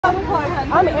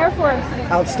I'm Air Force.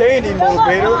 Outstanding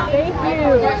motivator. Thank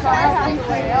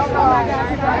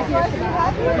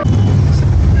you.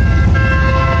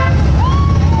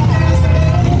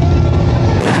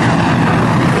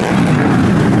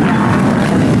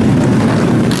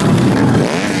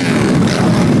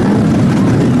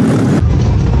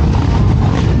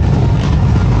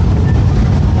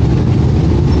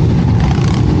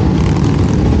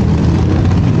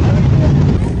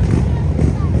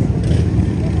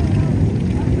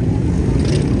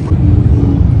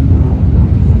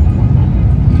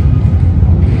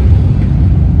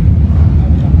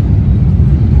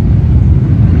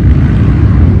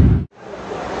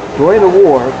 During the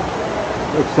war,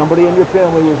 if somebody in your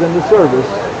family was in the service,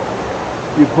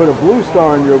 you put a blue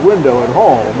star in your window at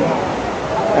home,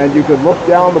 and you could look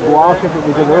down the block if it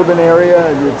was an urban area,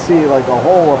 and you'd see like a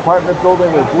whole apartment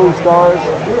building with blue stars.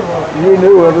 You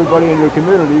knew everybody in your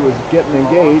community was getting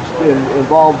engaged and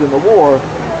involved in the war,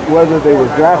 whether they were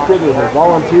drafted or they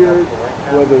volunteered,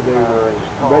 whether they were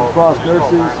Red Cross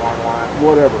nurses,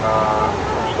 whatever.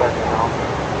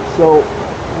 So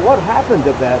what happened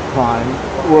at that time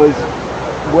was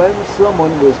when someone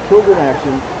was killed in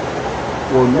action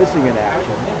or missing in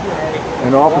action,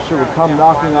 an officer would come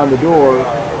knocking on the door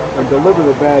and deliver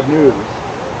the bad news.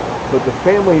 But the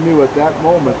family knew at that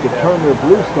moment to turn their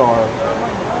blue star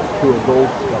to a gold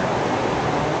star.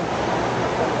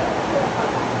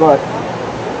 But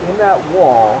in that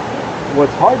wall,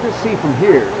 what's hard to see from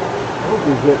here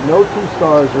is that no two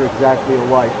stars are exactly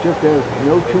alike, just as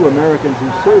no two Americans who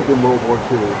served in World War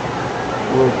II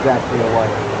were exactly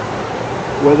alike.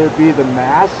 Whether it be the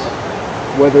mass,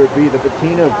 whether it be the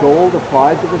patina of gold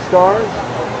applied to the stars,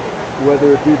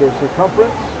 whether it be their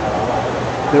circumference,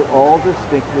 they're all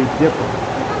distinctly different.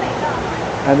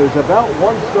 And there's about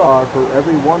one star for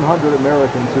every 100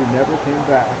 Americans who never came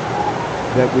back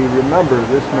that we remember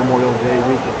this Memorial Day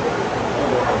weekend.